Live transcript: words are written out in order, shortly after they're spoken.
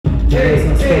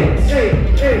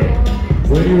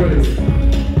When you ready?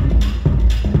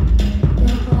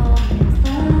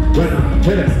 Bueno,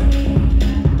 hit it.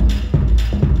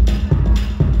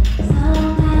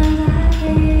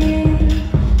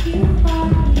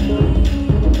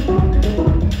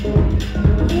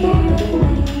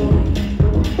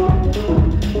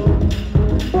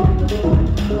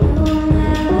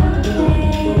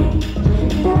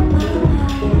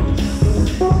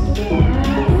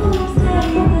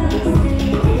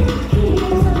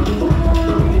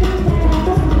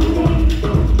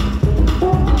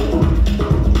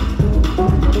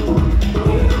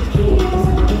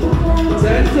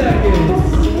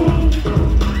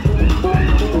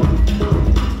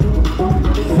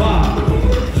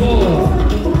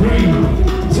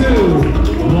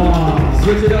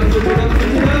 Switch it up, switch it up,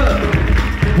 switch it up.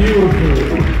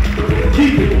 Beautiful.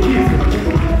 Keep it, keep it.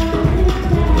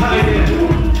 Kaide.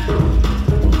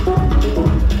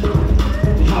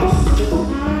 House.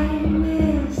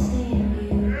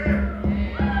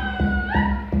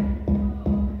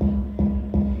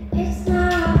 It's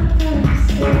not gonna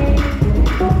stay.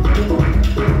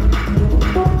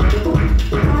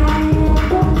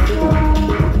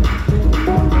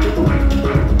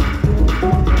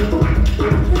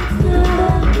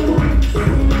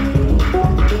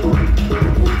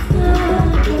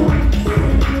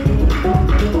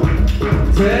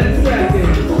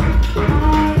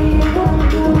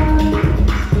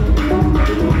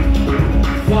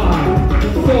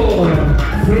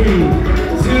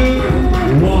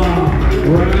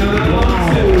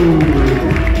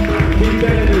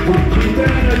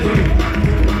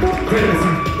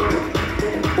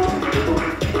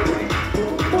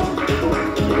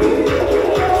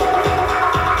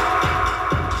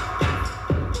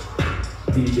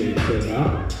 DJ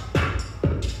Tr3sa.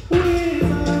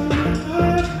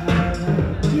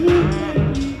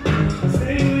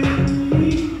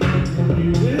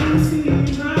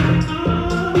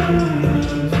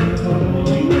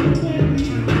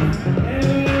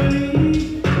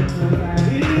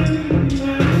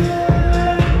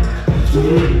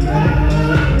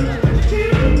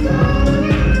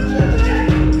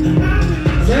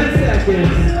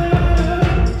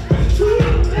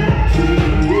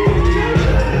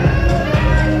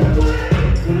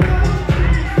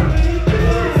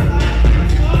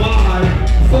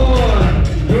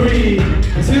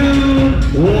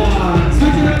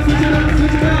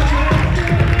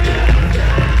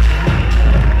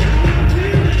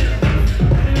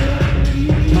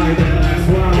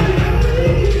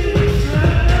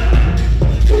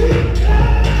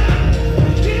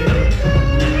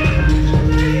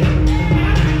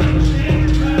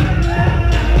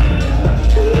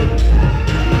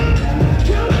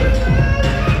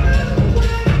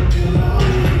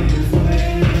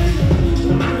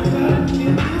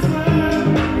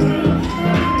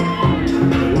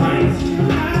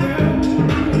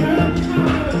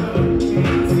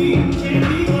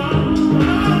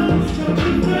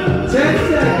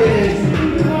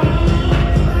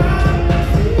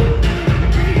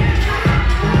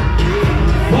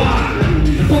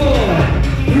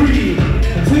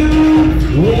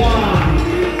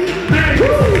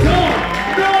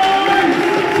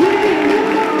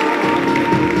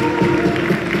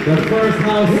 The first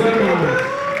house summer.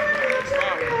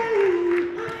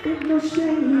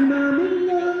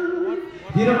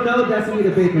 You don't know that's Anita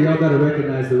Baker. Y'all gotta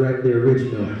recognize the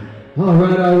original. All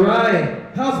right.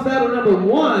 House battle number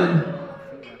 1.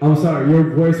 I'm sorry, your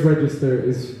voice register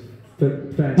is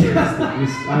fantastic.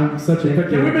 I'm such a.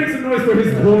 Can we make some noise for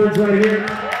his boards right here?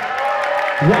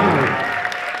 Wow.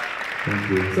 Thank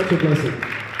you. Such a blessing.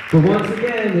 But once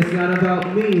again, it's not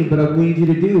about me, but what I need you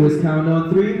to do is count on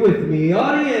 3 with me.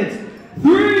 Audience,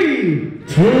 3,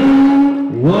 2,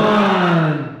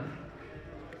 1.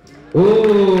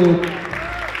 Ooh.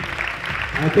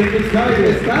 I think it's Kaide.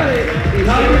 It's Kaide.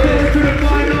 Kaide goes to the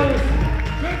final.